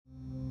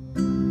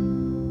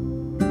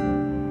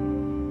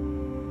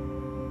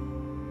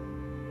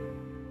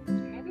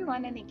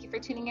everyone, and thank you for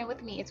tuning in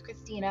with me. It's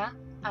Christina.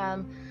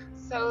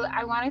 So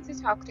I wanted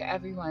to talk to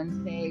everyone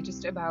today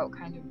just about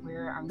kind of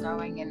where I'm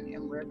going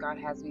and where God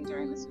has me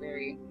during this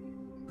very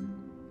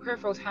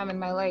prayerful time in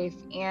my life.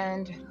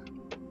 And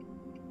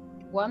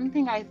one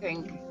thing I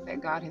think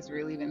that God has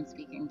really been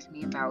speaking to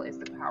me about is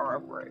the power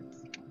of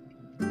words.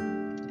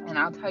 And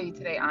I'll tell you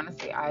today,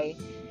 honestly, I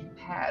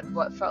had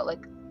what felt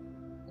like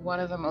one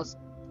of the most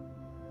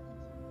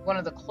one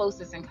of the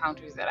closest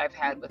encounters that I've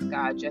had with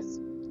God.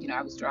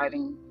 I was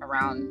driving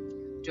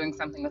around doing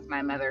something with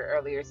my mother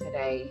earlier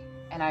today,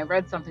 and I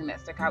read something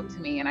that stuck out to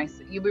me. And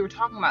we were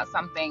talking about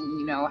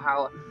something,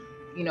 how,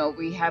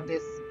 we have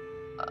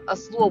a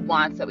slew of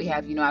wants that we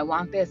have. I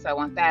want this, I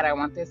want that, I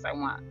want this, I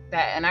want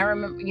that. And I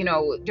remember,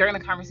 during the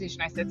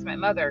conversation, I said to my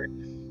mother,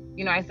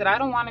 I said, I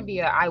don't want to be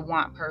a I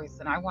want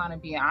person. I want to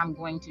be a I'm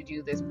going to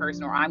do this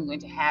person, or I'm going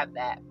to have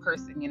that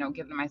person,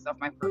 giving myself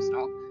my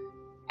personal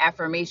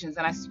affirmations.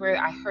 And I swear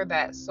I heard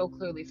that so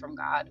clearly from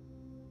God,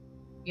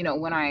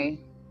 when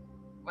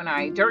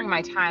I during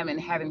my time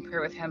and having prayer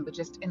with him, but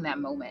just in that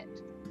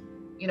moment.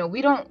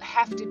 We don't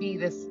have to be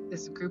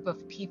this group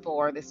of people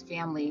or this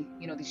family,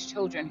 these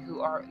children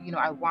who are,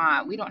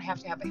 we don't have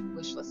to have a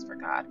wish list for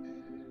God.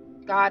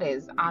 God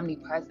is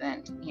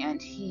omnipresent, and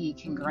he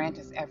can grant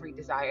us every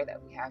desire that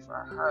we have for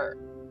our heart.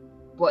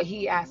 What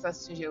he asks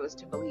us to do is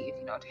to believe,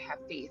 to have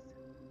faith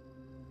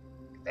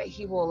that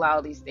he will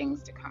allow these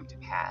things to come to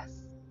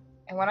pass.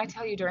 And when I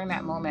tell you, during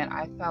that moment,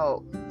 I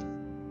felt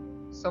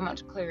so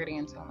much clarity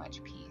and so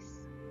much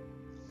peace,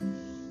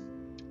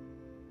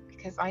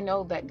 because I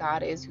know that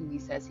God is who he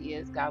says he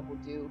is. God will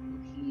do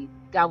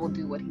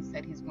what he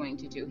said he's going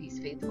to do. He's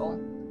faithful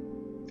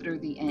through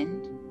the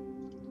end.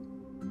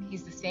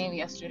 He's the same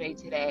yesterday,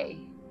 today,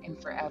 and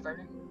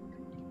forever.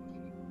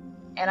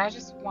 And I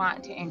just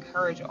want to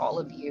encourage all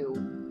of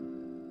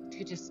you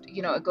to just,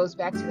 it goes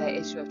back to that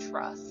issue of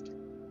trust,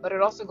 but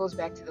it also goes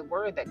back to the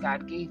word that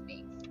God gave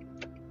me,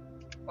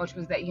 which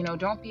was that,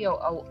 don't be a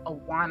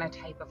wanna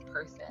type of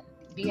person.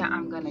 Be a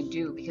I'm gonna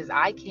do, because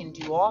I can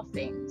do all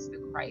things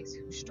through Christ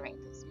who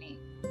strengthens me.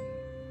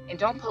 And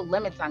don't put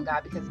limits on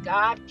God, because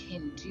God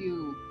can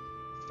do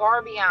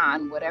far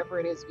beyond whatever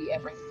it is we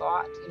ever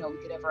thought, we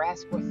could ever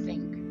ask or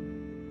think.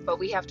 But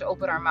we have to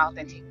open our mouth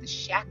and take the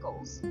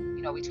shackles.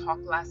 We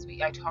talked last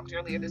week, I talked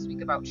earlier this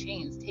week about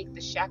chains. Take the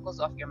shackles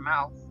off your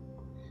mouth,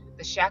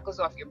 the shackles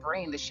off your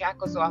brain, the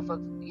shackles off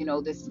of,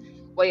 this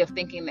way of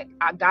thinking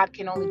that God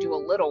can only do a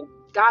little.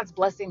 God's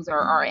blessings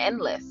are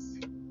endless.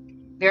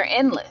 They're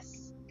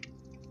endless.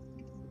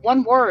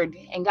 One word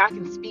and God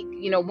can speak,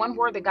 one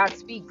word that God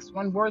speaks,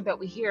 one word that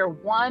we hear,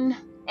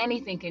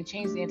 anything can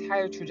change the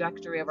entire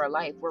trajectory of our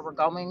life, where we're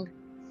going.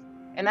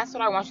 And that's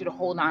what I want you to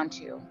hold on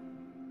to,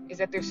 is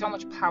that there's so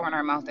much power in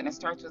our mouth, and it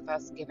starts with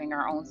us giving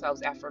our own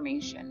selves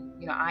affirmation.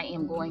 I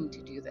am going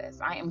to do this.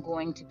 I am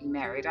going to be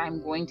married. I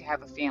am going to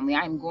have a family.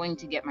 I am going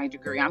to get my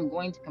degree. I'm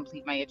going to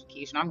complete my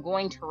education. I'm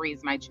going to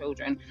raise my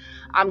children.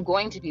 I'm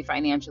going to be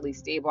financially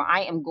stable.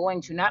 I am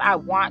going to, not I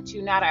want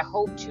to, not I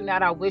hope to,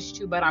 not I wish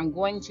to, but I'm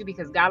going to,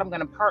 because God, I'm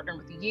going to partner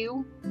with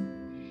you.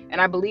 And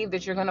I believe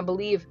that you're going to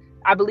believe.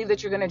 I believe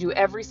that you're going to do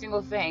every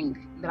single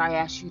thing that I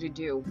ask you to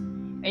do.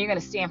 And you're going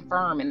to stand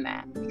firm in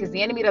that, because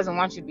the enemy doesn't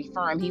want you to be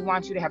firm. He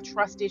wants you to have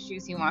trust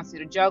issues. He wants you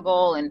to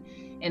juggle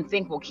and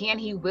think, well, can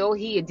he, will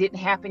he? It didn't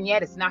happen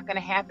yet. It's not going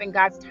to happen.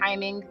 God's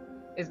timing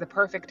is the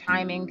perfect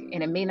timing,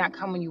 and it may not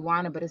come when you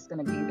want it, but it's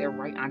going to be there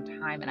right on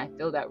time. And I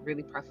feel that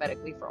really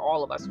prophetically for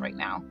all of us right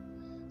now.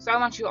 So I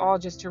want you all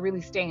just to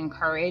really stay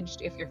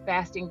encouraged. If you're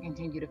fasting,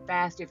 continue to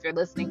fast. If you're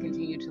listening,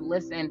 continue to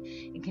listen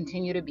and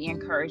continue to be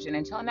encouraged. And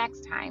until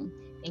next time,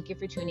 thank you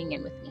for tuning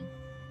in with me.